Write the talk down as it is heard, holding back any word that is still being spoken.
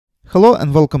Hello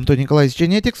and welcome to Nikolay's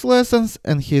genetics lessons,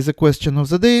 and here's a question of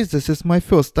the day. This is my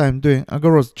first time doing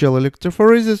agarose gel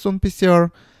electrophoresis on PCR.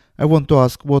 I want to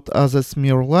ask what are the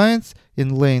smear lines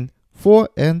in lane 4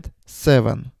 and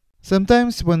 7.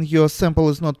 Sometimes when your sample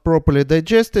is not properly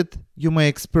digested, you may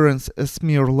experience a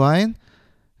smear line.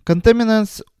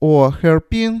 Contaminants or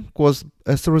hairpin caused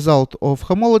as a result of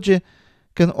homology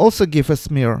can also give a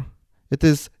smear. It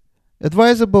is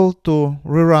advisable to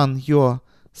rerun your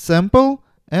sample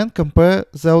and compare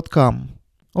the outcome.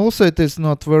 Also, it is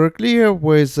not very clear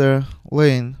whether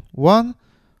lane 1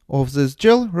 of this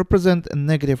gel represents a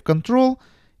negative control.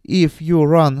 If you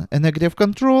run a negative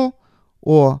control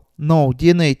or no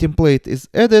DNA template is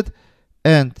added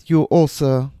and you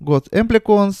also got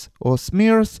amplicons or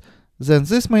smears, then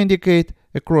this may indicate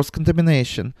a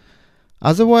cross-contamination.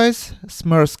 Otherwise,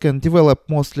 smears can develop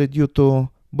mostly due to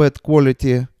bad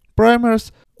quality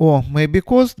primers or may be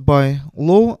caused by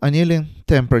low annealing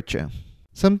temperature.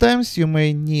 Sometimes you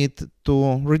may need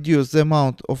to reduce the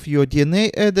amount of your DNA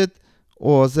added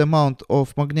or the amount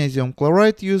of magnesium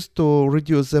chloride used to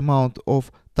reduce the amount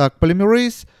of Taq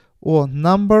polymerase or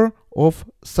number of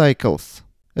cycles.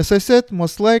 As I said,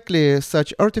 most likely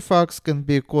such artifacts can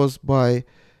be caused by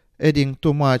adding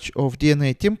too much of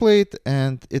DNA template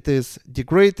and it is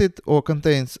degraded or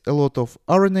contains a lot of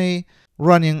RNA.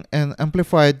 Running an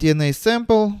amplified DNA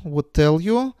sample would tell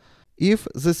you. If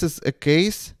this is a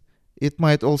case, it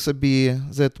might also be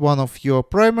that one of your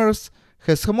primers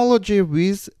has homology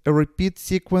with a repeat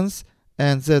sequence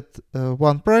and that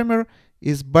one primer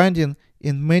is binding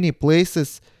in many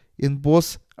places in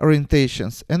both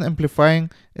orientations and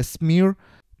amplifying a smear.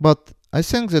 But I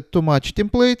think that too much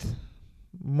template,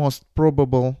 most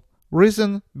probable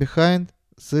reason behind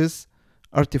this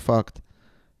artifact.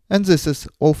 And this is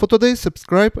all for today.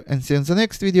 Subscribe and see you in the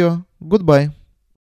next video. Goodbye.